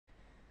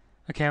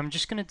Okay, I'm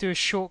just going to do a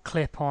short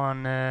clip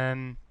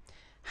on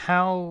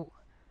how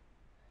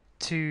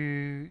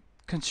to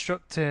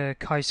construct a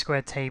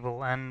chi-square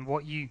table and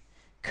what you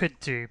could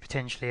do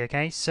potentially.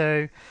 Okay,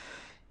 so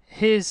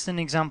here's an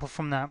example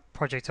from that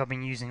project I've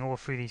been using all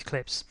through these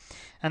clips,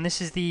 and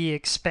this is the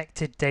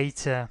expected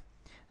data.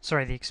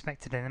 Sorry, the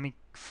expected data. Let me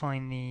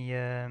find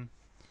the.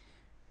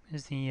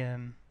 Here's the.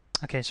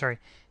 Okay, sorry.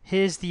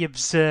 Here's the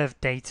observed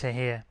data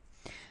here,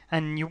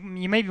 and you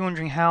may be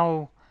wondering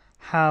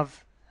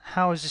have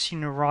how has this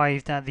student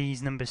arrived at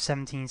these numbers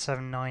 17,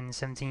 7, 9, and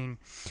 17?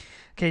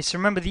 Okay, so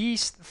remember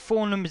these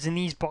four numbers in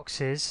these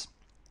boxes,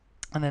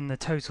 and then the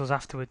totals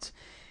afterwards,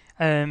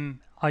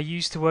 are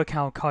used to work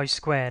out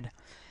chi-squared.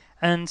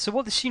 And so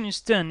what the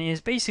student's done is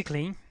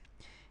basically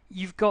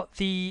you've got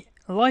the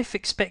life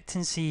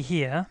expectancy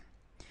here,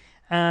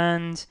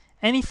 and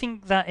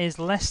anything that is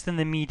less than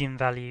the median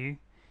value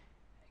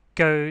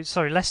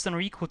less than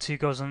or equal to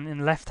goes on in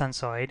the left hand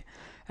side.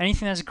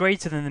 Anything that's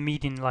greater than the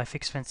median life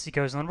expectancy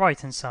goes on the right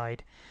hand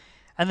side.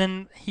 And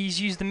then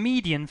he's used the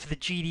median for the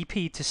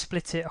GDP to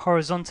split it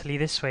horizontally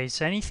this way.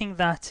 So anything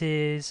that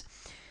is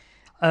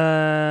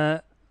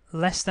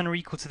less than or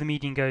equal to the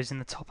median goes in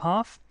the top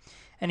half.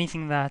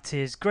 Anything that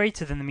is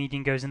greater than the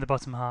median goes in the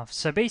bottom half.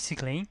 So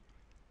basically,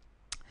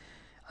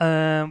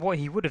 what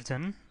he would have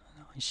done,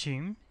 I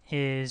assume,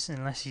 is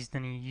unless he's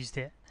then he used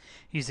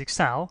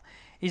Excel,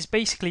 is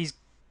basically he's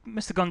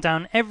must have gone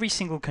down every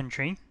single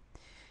country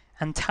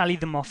and tally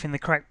them off in the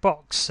correct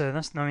box. So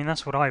that's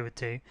what I would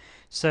do.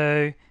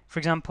 So for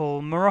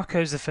example, Morocco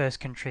is the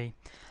first country.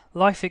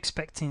 Life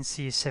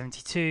expectancy is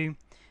 72.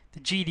 The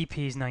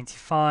GDP is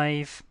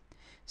 95.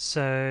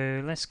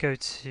 So let's go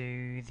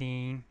to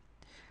the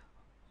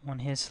one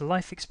here. So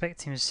life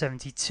expectancy is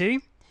 72.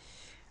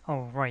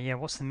 Oh right, yeah.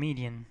 What's the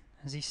median?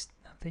 Have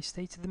they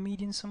stated the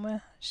median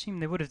somewhere? I assume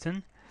they would have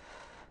done.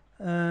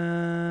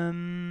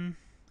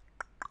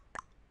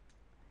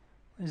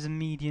 Where's the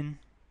median?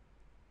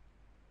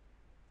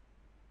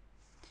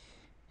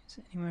 Is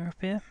it anywhere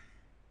up here?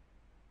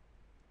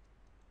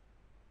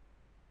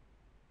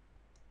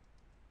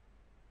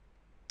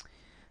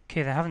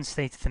 Okay, they haven't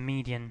stated the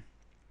median.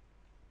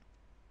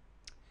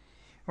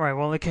 Right,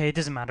 well, okay, it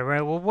doesn't matter.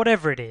 Right, well,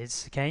 whatever it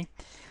is, okay.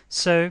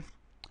 So,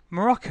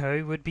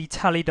 Morocco would be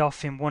tallied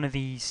off in one of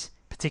these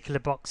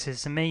particular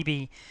boxes, and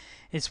maybe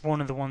it's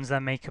one of the ones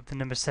that make up the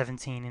number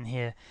 17 in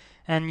here.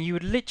 And you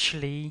would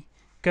literally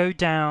go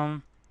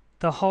down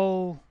the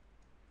whole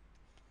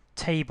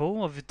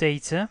table of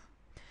data,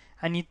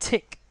 and you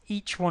tick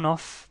each one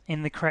off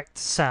in the correct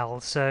cell.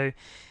 So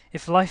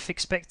if life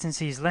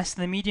expectancy is less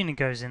than the median, it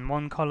goes in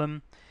one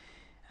column,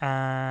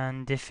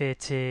 and if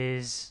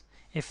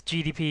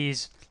GDP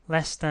is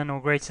less than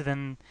or greater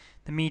than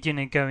the median,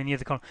 it go in the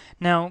other column.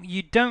 Now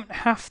you don't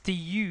have to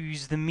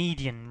use the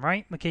median,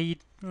 right? Okay,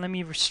 let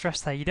me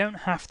stress that you don't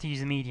have to use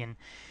the median.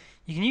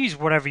 You can use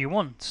whatever you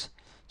want.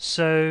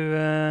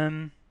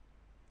 So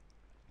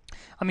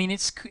I mean,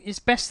 it's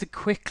best to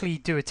quickly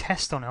do a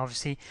test on it,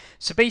 obviously.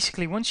 So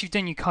basically, once you've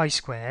done your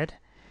chi-squared,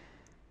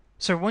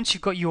 so once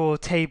you've got your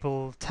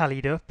table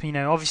tallied up,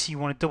 obviously you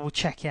want to double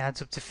check it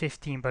adds up to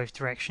 50 in both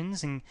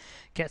directions and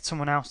get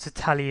someone else to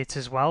tally it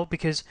as well,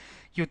 because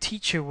your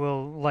teacher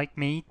will, like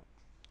me,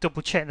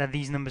 double check that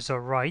these numbers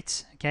are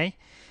right, okay?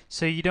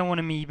 So you don't want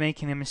to be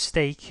making a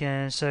mistake,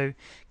 so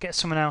get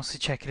someone else to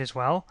check it as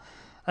well.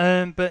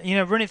 But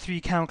run it through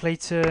your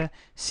calculator,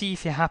 see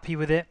if you're happy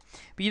with it.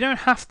 But you don't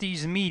have to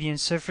use the median.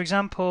 So for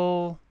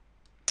example,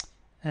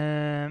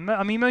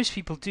 I mean most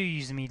people do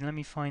use the median. Let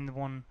me find the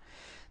one.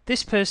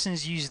 This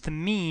person's used the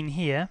mean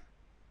here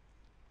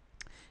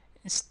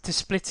to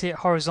split it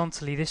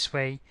horizontally this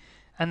way,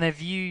 and they've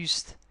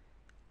used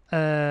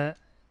 3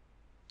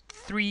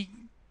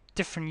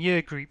 different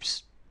year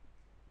groups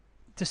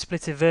to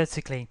split it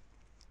vertically.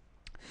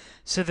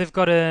 So they've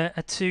got a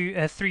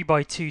 3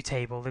 by 2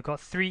 table. They've got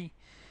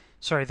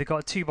they've got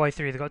a 2 by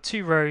 3. They've got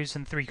 2 rows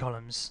and 3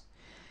 columns.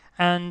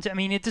 And I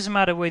mean, it doesn't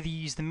matter whether you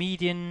use the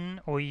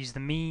median or use the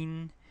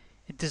mean.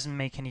 It doesn't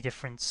make any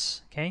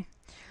difference. Okay.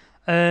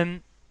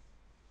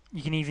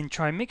 You can even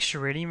try a mixture.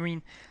 Really, I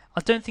mean,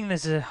 I don't think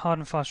there's a hard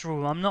and fast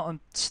rule. I'm not a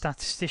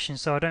statistician,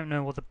 so I don't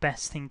know what the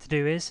best thing to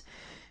do is.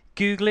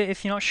 Google it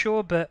if you're not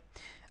sure. But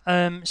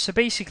so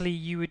basically,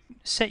 you would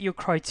set your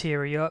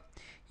criteria up.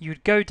 You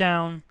would go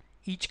down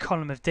each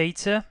column of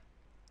data,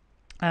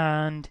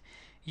 and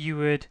you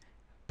would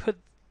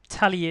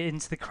tally it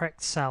into the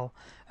correct cell,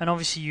 and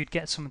obviously you'd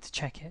get someone to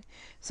check it.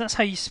 So that's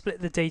how you split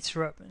the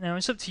data up. Now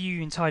it's up to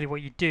you entirely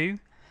what you do.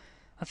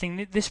 I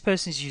think this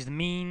person's used the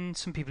mean,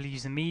 some people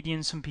use the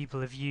median, some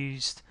people have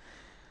used,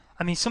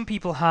 I mean some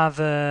people have,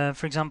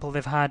 for example,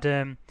 they've had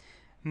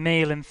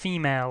male and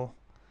female,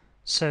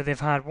 so they've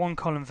had one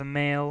column for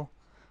male,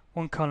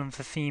 one column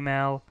for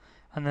female,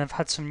 and they've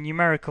had some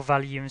numerical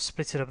value and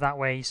split it up that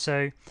way.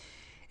 So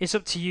it's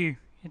up to you.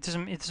 It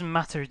doesn't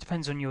matter. It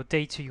depends on your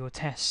data, your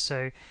tests.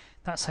 So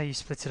that's how you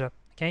split it up,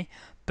 okay?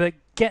 But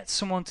get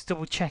someone to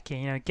double check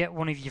it. Get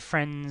one of your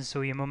friends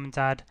or your mum and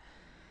dad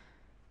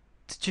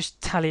to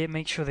just tally it,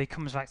 make sure they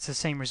comes back to the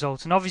same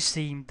result. And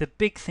obviously the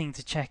big thing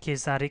to check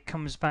is that it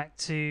comes back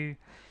to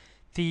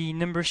the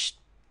number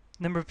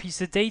of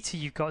pieces of data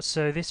you've got.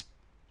 So this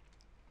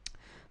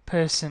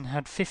person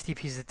had 50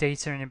 pieces of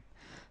data, and in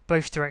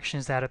both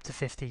directions they add up to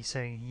 50,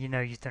 so you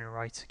know you've done it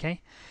right.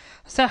 Okay,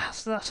 so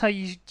that's how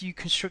you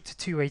construct a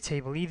two-way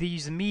table. Either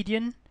use the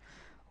median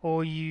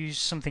or use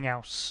something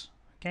else.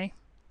 Okay,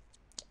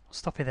 I'll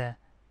stop it there.